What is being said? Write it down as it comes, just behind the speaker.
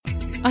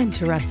I'm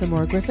Teresa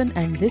Moore Griffin,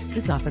 and this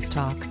is Office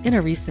Talk. In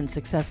a recent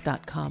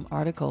Success.com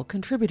article,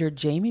 contributor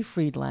Jamie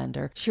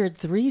Friedlander shared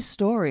 3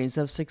 stories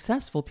of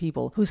successful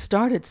people who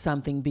started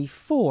something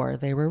before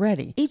they were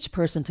ready. Each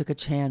person took a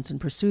chance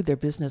and pursued their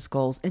business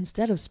goals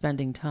instead of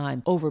spending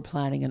time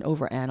over-planning and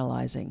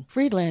over-analyzing.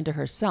 Friedlander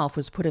herself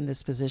was put in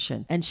this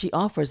position, and she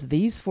offers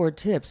these 4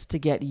 tips to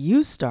get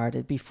you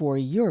started before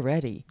you're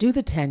ready. Do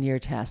the 10-year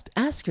test.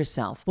 Ask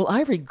yourself, will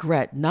I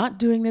regret not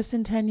doing this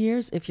in 10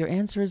 years? If your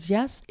answer is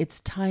yes, it's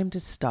time to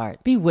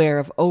start. Beware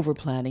of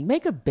over-planning.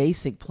 Make a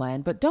basic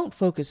plan, but don't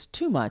focus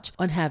too much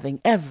on having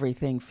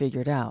everything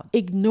figured out.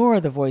 Ignore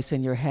the voice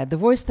in your head, the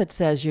voice that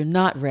says you're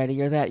not ready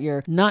or that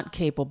you're not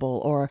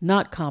capable or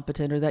not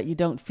competent or that you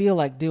don't feel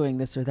like doing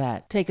this or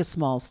that. Take a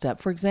small step.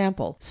 For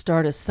example,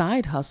 start a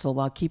side hustle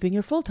while keeping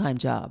your full-time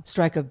job.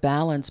 Strike a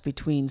balance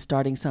between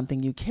starting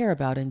something you care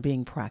about and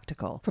being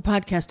practical. For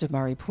podcast of my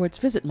reports,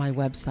 visit my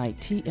website,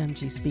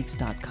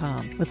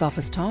 tmgspeaks.com. With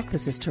Office Talk,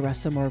 this is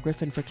Teresa Moore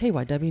Griffin for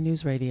KYW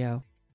News Radio.